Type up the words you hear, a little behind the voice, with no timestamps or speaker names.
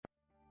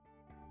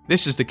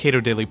This is the Cato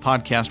Daily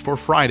Podcast for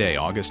Friday,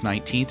 August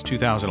 19th,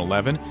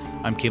 2011.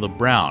 I'm Caleb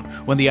Brown.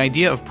 When the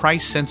idea of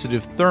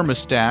price-sensitive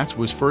thermostats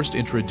was first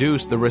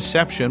introduced, the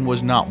reception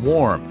was not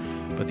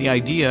warm. But the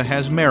idea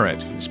has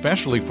merit,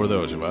 especially for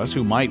those of us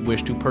who might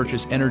wish to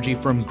purchase energy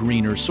from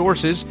greener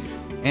sources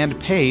and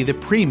pay the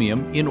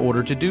premium in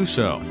order to do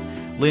so.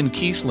 Lynn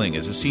Kiesling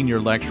is a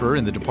senior lecturer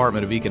in the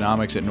Department of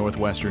Economics at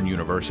Northwestern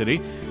University.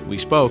 We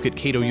spoke at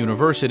Cato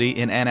University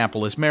in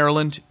Annapolis,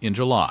 Maryland in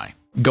July.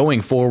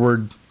 Going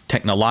forward,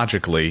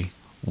 technologically,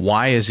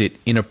 why is it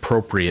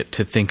inappropriate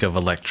to think of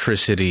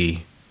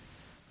electricity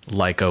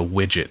like a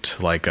widget,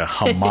 like a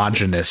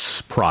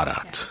homogeneous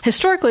product?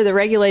 Historically, the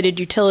regulated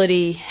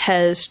utility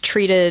has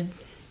treated,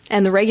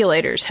 and the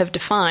regulators have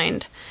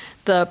defined,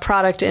 the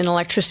product in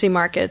electricity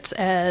markets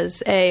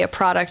as a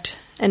product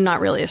and not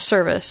really a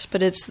service.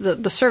 But it's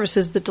the service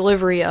is the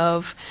delivery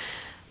of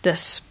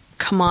this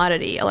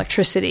commodity,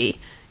 electricity,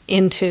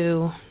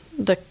 into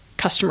the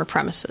customer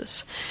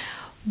premises.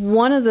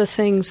 One of the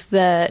things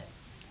that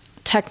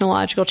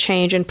technological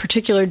change, in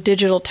particular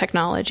digital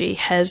technology,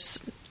 has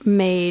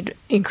made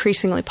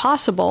increasingly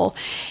possible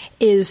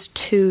is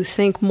to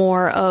think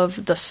more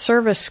of the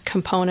service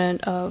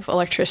component of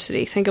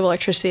electricity. Think of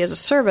electricity as a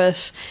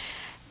service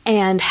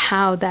and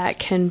how that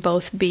can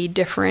both be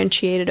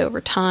differentiated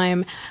over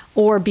time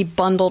or be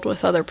bundled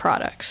with other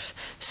products.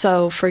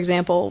 So, for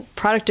example,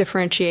 product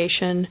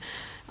differentiation,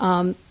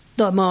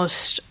 the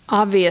most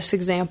obvious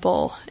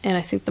example, and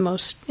I think the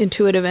most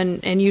intuitive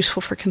and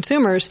useful for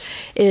consumers,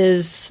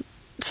 is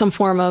some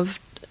form of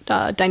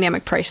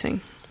dynamic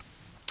pricing,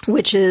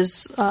 which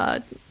is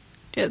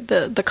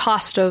the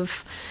cost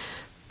of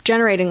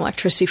generating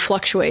electricity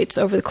fluctuates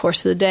over the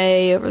course of the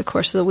day, over the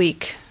course of the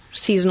week,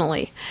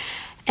 seasonally.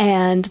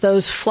 And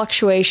those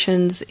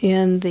fluctuations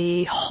in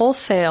the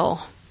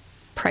wholesale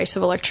price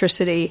of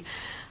electricity,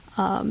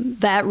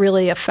 that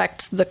really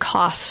affects the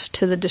cost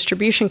to the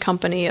distribution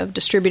company of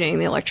distributing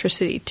the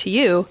electricity to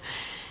you.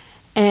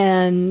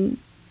 And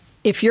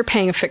if you're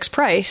paying a fixed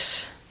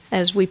price,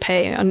 as we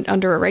pay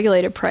under a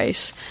regulated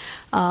price,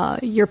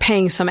 you're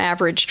paying some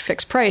averaged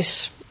fixed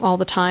price all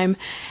the time.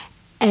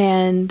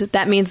 And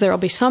that means there will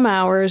be some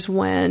hours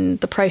when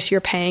the price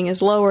you're paying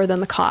is lower than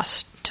the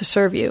cost to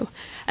serve you.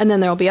 And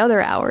then there will be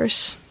other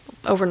hours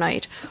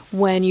overnight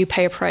when you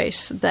pay a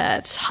price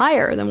that's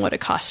higher than what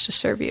it costs to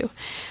serve you.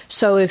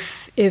 So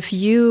if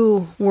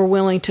you were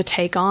willing to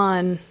take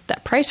on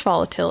that price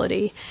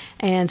volatility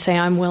and say,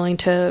 I'm willing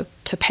to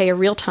pay a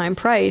real-time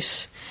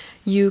price,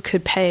 you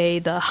could pay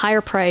the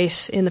higher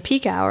price in the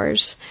peak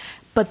hours,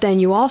 but then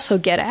you also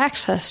get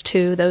access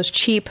to those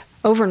cheap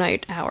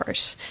overnight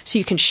hours. So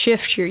you can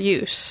shift your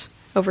use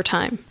over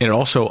time. It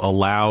also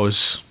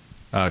allows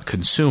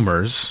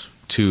consumers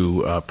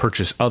to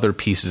purchase other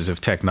pieces of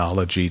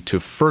technology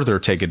to further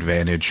take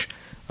advantage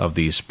of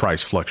these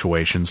price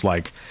fluctuations,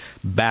 like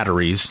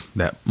batteries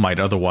that might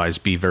otherwise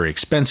be very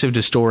expensive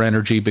to store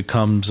energy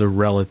becomes a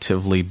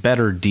relatively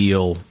better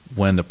deal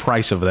when the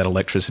price of that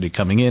electricity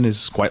coming in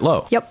is quite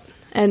low. Yep.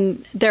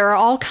 And there are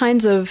all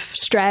kinds of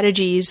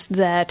strategies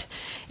that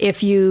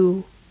if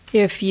you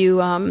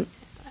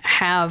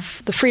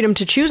have the freedom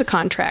to choose a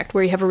contract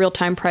where you have a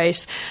real-time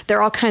price, there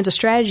are all kinds of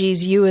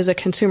strategies you as a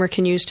consumer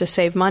can use to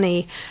save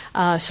money.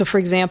 So, for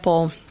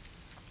example,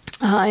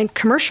 in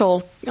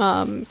commercial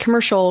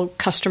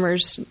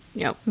customers,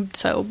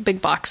 so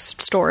big box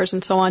stores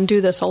and so on,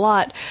 do this a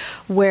lot,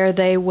 where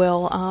they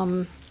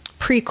will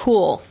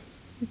pre-cool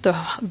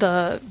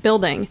the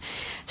building.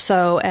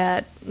 So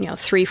at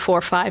 3,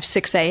 4, 5,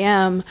 6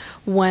 a.m.,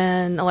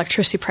 when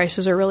electricity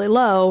prices are really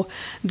low,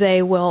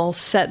 they will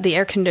set the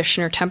air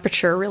conditioner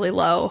temperature really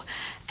low.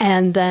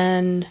 And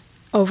then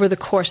over the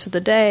course of the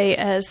day,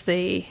 as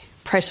the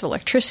price of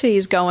electricity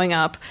is going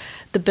up,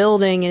 the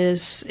building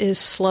is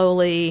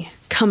slowly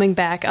coming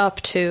back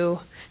up to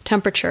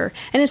temperature.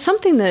 And it's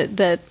something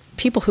that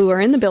people who are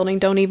in the building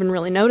don't even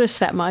really notice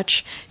that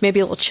much.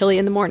 Maybe a little chilly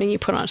in the morning, you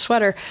put on a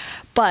sweater.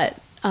 But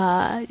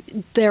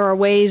there are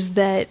ways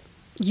that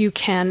you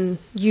can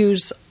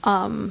use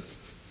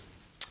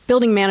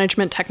building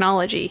management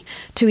technology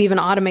to even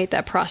automate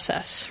that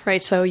process,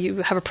 right? So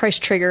you have a price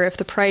trigger. If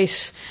the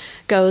price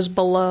goes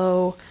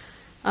below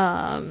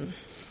 7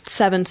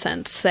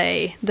 cents,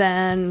 say,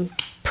 then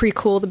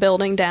pre-cool the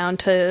building down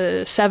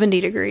to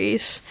 70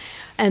 degrees.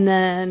 And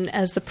then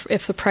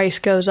if the price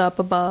goes up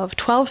above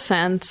 12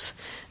 cents,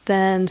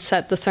 then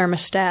set the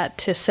thermostat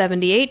to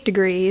 78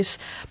 degrees.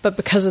 But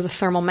because of the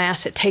thermal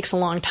mass, it takes a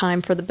long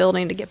time for the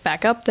building to get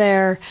back up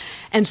there.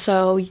 And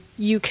so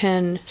you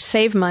can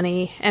save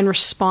money and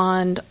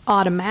respond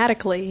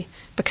automatically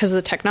because of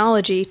the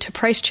technology to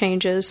price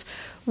changes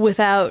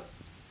without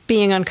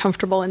being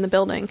uncomfortable in the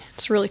building.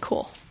 It's really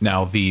cool.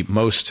 Now, the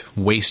most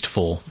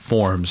wasteful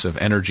forms of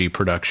energy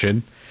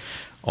production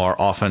are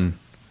often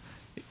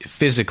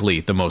physically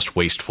the most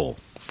wasteful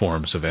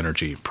forms of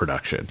energy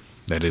production.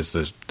 That is,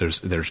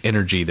 there's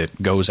energy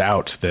that goes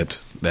out that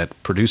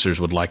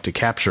producers would like to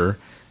capture,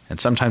 and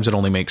sometimes it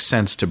only makes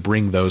sense to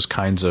bring those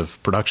kinds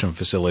of production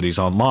facilities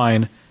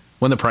online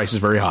when the price is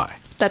very high.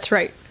 That's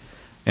right.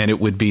 And it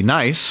would be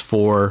nice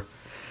for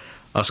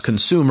us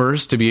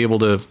consumers to be able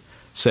to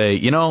say,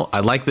 I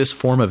like this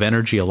form of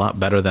energy a lot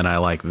better than I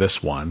like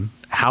this one.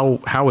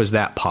 How is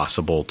that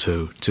possible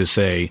to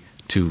say,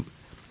 to,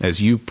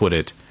 as you put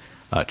it,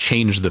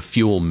 change the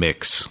fuel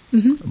mix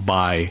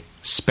by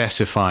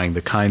specifying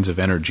the kinds of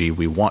energy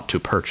we want to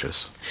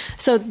purchase?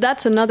 So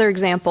that's another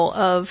example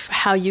of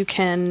how you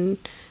can,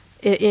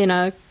 in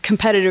a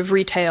competitive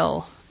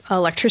retail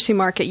electricity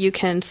market, you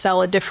can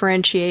sell a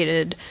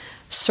differentiated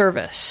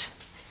service,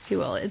 if you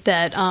will.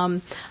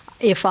 That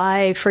if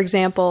I, for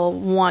example,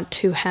 want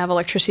to have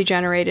electricity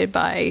generated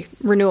by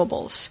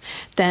renewables,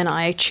 then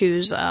I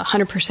choose a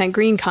 100%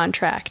 green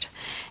contract.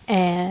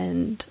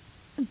 And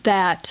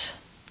that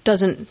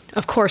doesn't,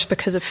 of course,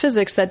 because of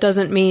physics, that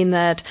doesn't mean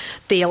that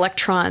the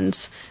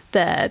electrons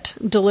that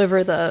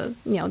deliver the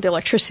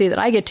electricity that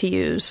I get to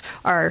use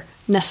are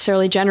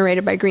necessarily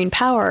generated by green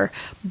power,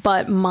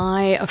 but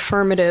my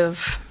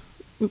affirmative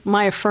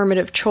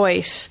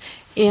choice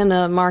in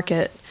a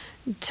market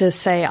to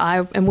say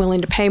I am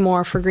willing to pay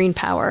more for green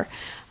power,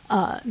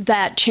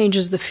 that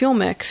changes the fuel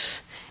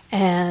mix,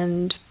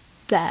 and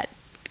that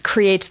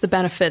creates the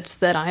benefits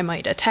that I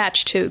might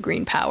attach to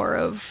green power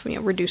of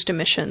reduced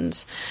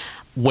emissions.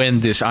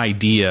 When this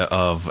idea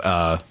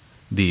of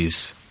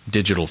these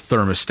digital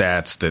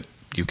thermostats that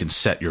you can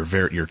set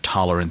your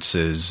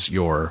tolerances,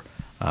 your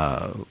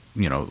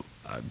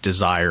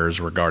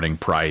desires regarding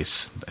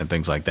price and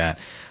things like that,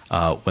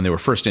 when they were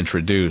first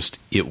introduced,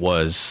 there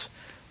was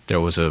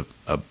a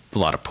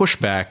lot of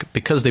pushback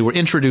because they were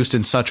introduced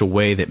in such a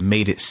way that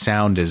made it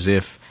sound as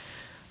if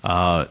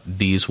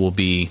these will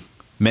be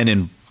men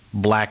in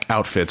black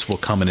outfits will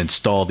come and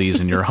install these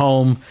in your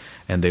home,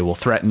 and they will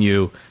threaten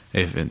you,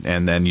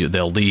 and then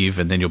they'll leave,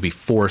 and then you'll be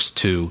forced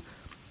to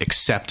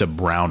accept a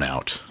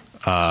brownout,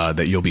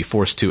 that you'll be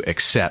forced to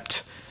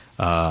accept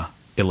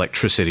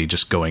electricity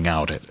just going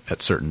out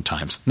at certain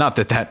times. Not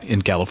that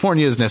in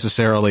California is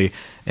necessarily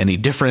any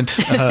different,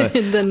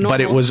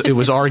 but it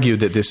was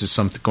argued that this is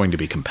going to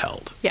be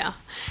compelled. Yeah,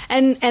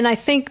 and I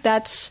think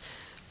that's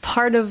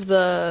part of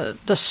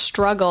the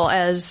struggle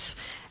as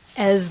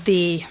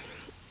the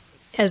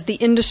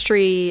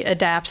industry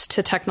adapts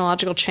to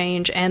technological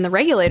change and the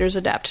regulators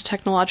adapt to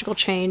technological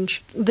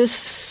change. This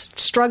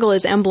struggle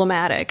is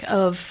emblematic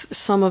of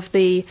some of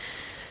the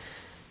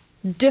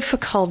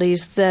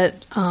difficulties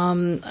that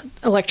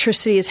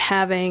electricity is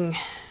having,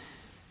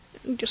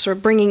 sort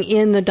of bringing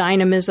in the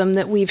dynamism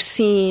that we've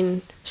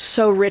seen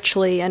so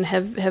richly and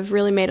have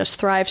really made us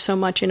thrive so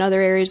much in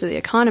other areas of the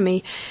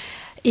economy,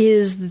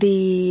 is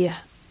the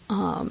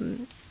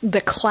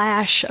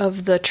clash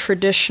of the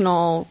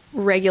traditional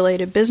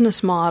regulated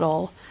business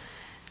model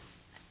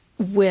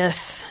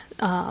with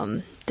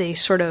the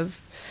sort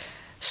of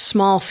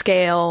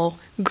small-scale,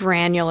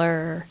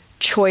 granular,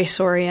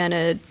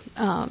 choice-oriented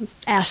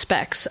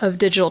aspects of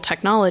digital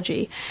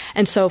technology.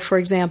 And so, for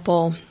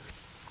example,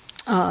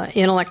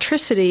 in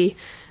electricity,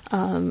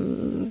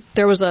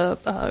 there was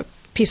a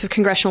piece of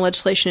congressional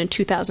legislation in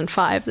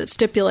 2005 that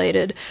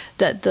stipulated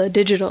that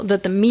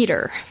the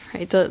meter,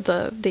 right,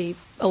 the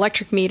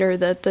electric meter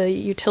that the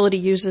utility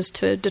uses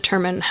to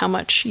determine how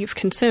much you've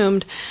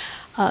consumed,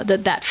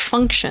 that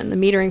function, the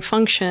metering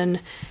function,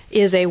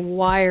 is a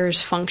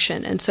wires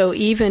function. And so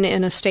even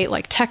in a state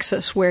like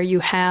Texas, where you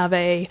have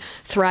a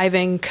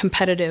thriving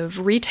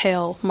competitive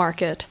retail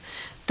market,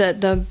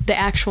 that the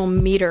actual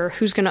meter,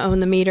 who's going to own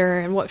the meter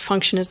and what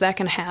function is that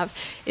going to have,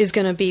 is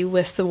going to be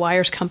with the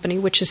wires company,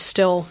 which is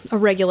still a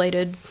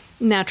regulated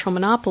natural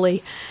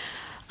monopoly.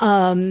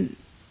 That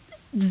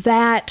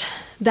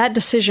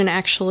decision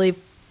actually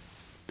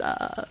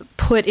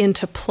put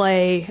into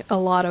play a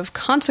lot of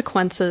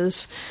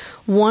consequences,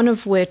 one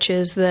of which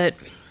is that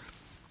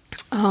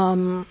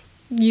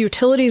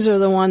utilities are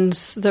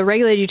the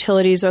regulated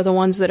utilities are the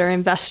ones that are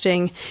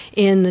investing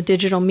in the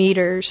digital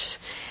meters,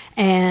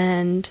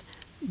 and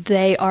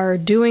they are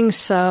doing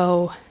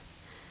so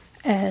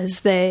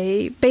as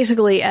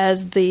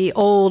the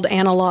old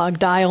analog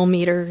dial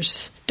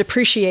meters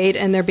depreciate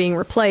and they're being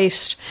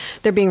replaced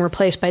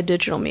by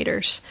digital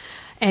meters.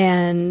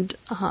 And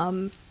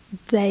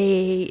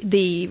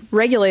the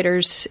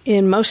regulators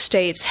in most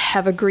states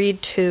have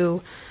agreed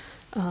to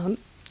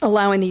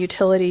allowing the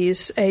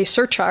utilities a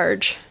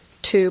surcharge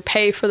to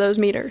pay for those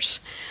meters.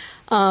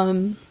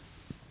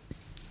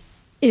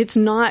 It's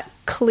not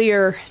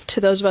clear to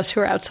those of us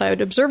who are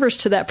outside observers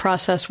to that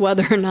process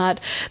whether or not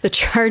the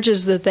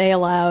charges that they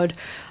allowed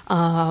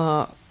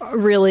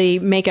really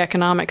make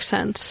economic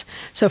sense.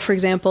 So, for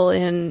example,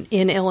 in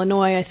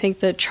Illinois, I think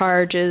the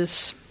charge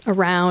is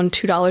around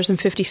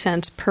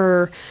 $2.50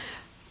 per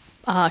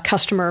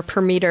customer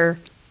per meter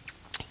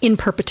in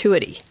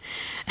perpetuity.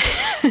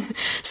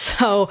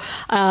 So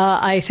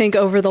I think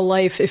over the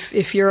life,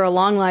 if you're a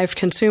long-lived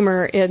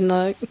consumer in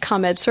the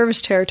ComEd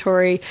service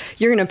territory,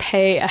 you're going to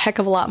pay a heck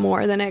of a lot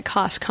more than it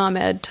costs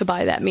ComEd to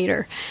buy that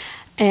meter.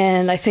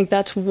 And I think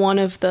that's one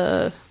of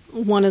the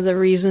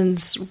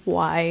reasons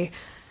why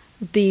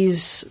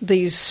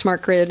these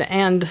smart grid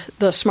and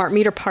the smart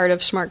meter part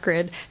of smart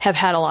grid have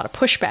had a lot of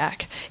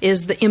pushback,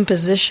 is the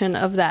imposition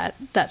of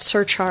that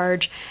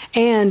surcharge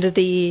and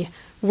the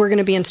we're going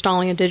to be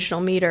installing a digital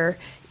meter,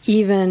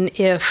 even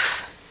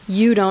if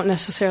you don't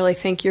necessarily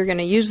think you're going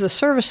to use the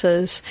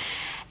services.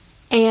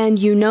 And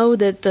you know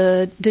that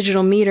the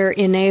digital meter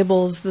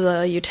enables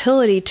the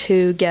utility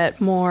to get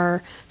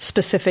more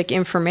specific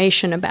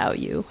information about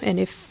you. And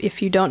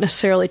if you don't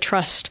necessarily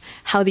trust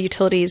how the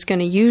utility is going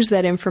to use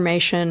that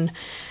information,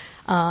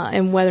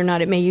 and whether or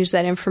not it may use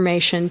that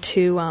information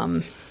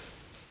to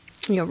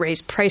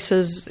raise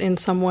prices in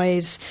some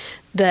ways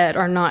that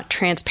are not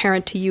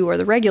transparent to you or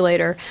the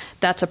regulator,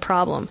 that's a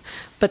problem.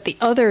 But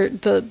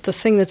the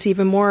thing that's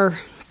even more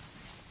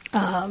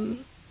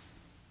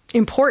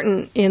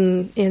important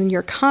in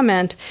your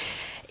comment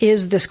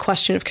is this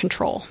question of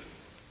control,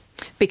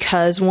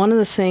 because one of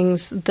the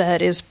things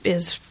that is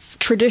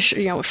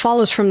tradition,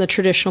 follows from the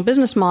traditional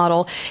business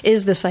model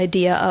is this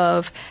idea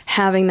of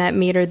having that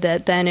meter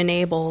that then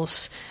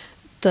enables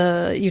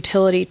the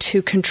utility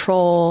to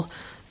control,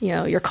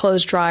 your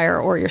clothes dryer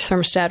or your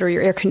thermostat or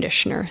your air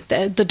conditioner.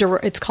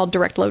 It's called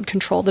direct load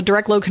control. The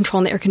direct load control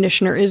in the air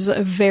conditioner is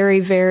a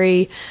very,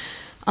 very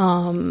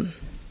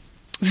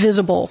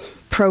visible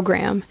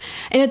program,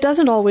 and it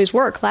doesn't always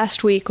work.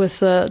 Last week with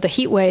the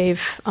heat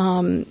wave,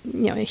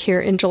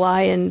 here in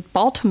July in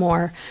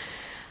Baltimore,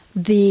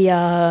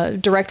 the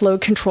direct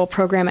load control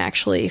program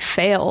actually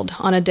failed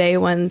on a day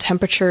when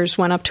temperatures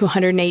went up to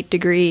 108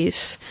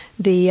 degrees.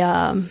 They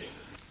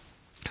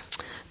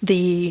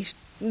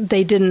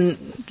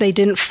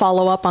didn't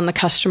follow up on the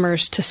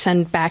customers to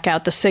send back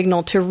out the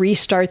signal to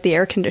restart the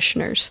air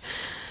conditioners.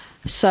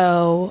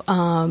 So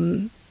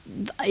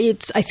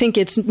I think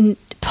it's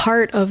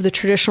part of the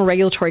traditional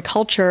regulatory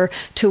culture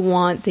to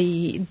want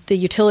the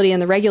utility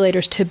and the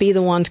regulators to be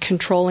the ones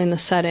controlling the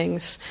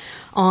settings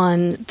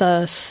on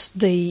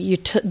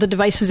the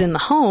devices in the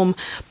home,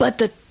 but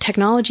the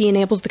technology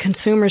enables the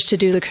consumers to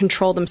do the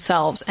control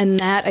themselves, and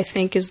that, I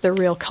think, is the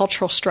real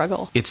cultural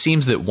struggle. It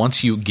seems that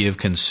once you give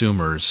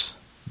consumers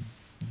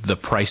the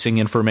pricing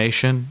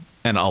information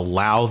and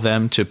allow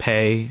them to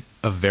pay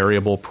a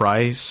variable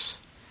price,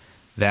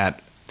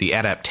 that the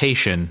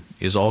adaptation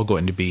is all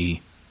going to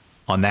be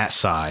on that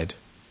side.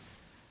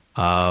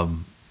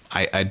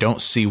 I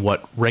don't see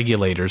what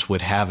regulators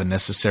would have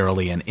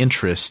necessarily an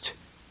interest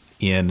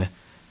in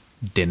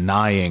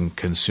denying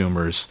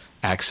consumers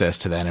access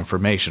to that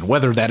information,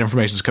 whether that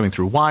information is coming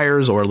through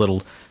wires or a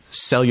little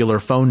cellular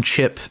phone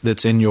chip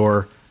that's in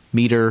your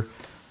meter.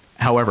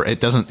 However, it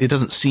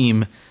doesn't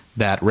seem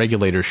that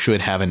regulators should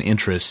have an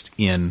interest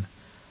in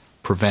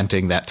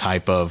preventing that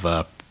type of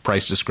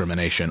price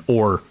discrimination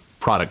or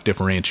product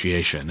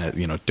differentiation,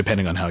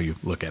 depending on how you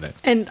look at it.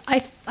 And I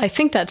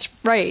think that's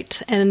right.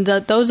 And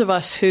those of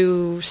us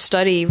who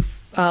study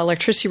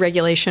electricity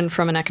regulation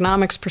from an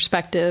economics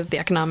perspective, the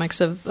economics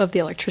of the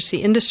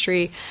electricity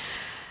industry,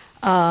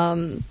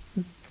 that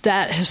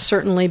has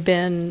certainly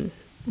been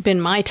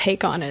my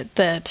take on it,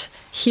 that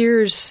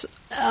here's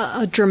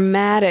a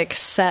dramatic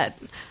set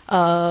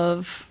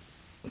of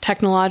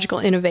technological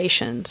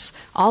innovations,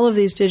 all of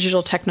these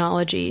digital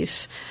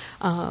technologies.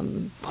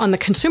 On the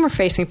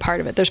consumer-facing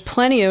part of it, there's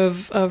plenty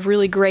of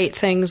really great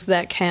things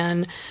that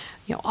can,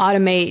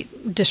 automate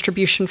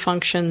distribution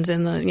functions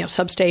in the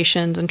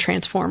substations and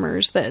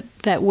transformers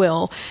that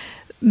will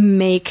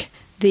make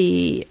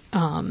the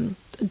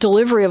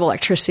delivery of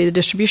electricity, the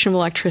distribution of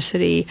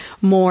electricity,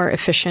 more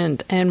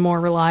efficient and more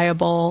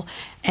reliable,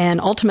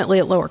 and ultimately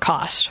at lower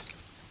cost.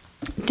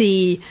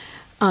 But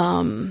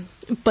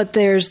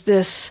there's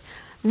this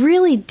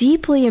really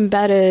deeply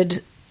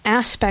embedded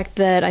aspect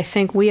that I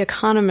think we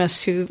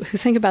economists who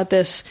think about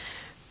this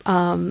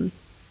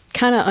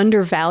kind of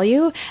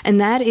undervalue,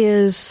 and that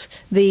is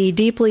the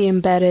deeply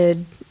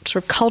embedded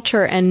sort of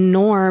culture and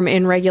norm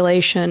in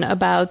regulation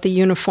about the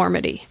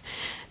uniformity.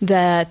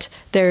 That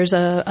there's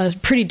a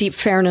pretty deep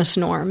fairness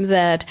norm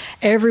that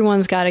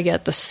everyone's got to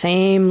get the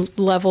same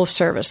level of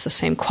service, the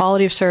same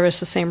quality of service,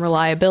 the same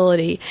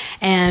reliability.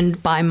 And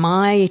by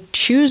my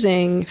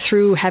choosing,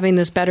 through having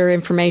this better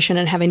information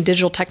and having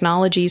digital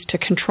technologies to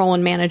control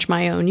and manage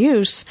my own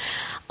use,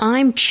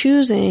 I'm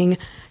choosing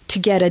to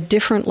get a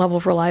different level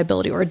of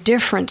reliability or a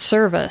different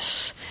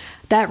service.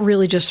 That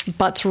really just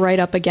butts right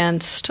up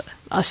against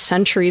a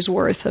century's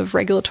worth of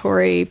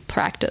regulatory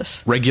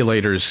practice.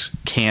 Regulators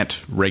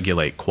can't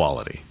regulate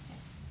quality.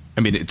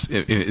 I mean, it's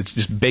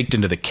just baked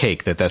into the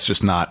cake that that's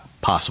just not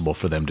possible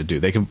for them to do.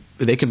 They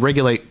can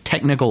regulate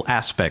technical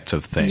aspects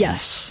of things.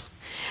 Yes.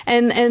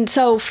 And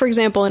so, for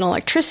example, in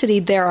electricity,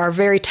 there are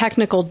very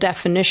technical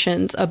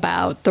definitions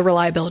about the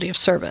reliability of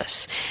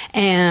service.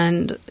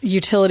 And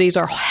utilities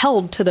are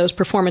held to those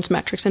performance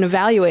metrics and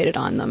evaluated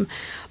on them.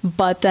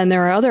 But then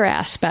there are other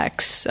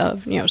aspects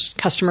of,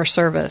 customer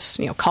service,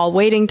 call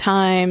waiting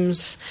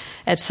times,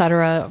 et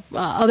cetera,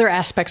 other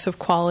aspects of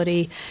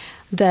quality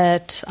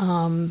that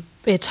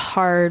it's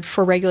hard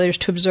for regulators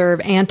to observe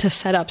and to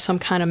set up some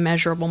kind of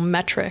measurable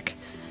metric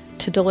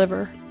to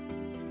deliver.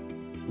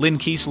 Lynn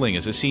Kiesling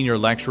is a senior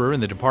lecturer in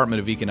the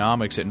Department of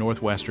Economics at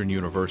Northwestern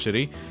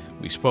University.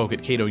 We spoke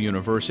at Cato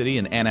University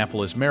in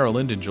Annapolis,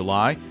 Maryland in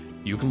July.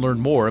 You can learn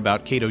more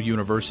about Cato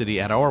University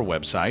at our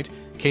website,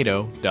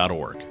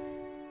 cato.org.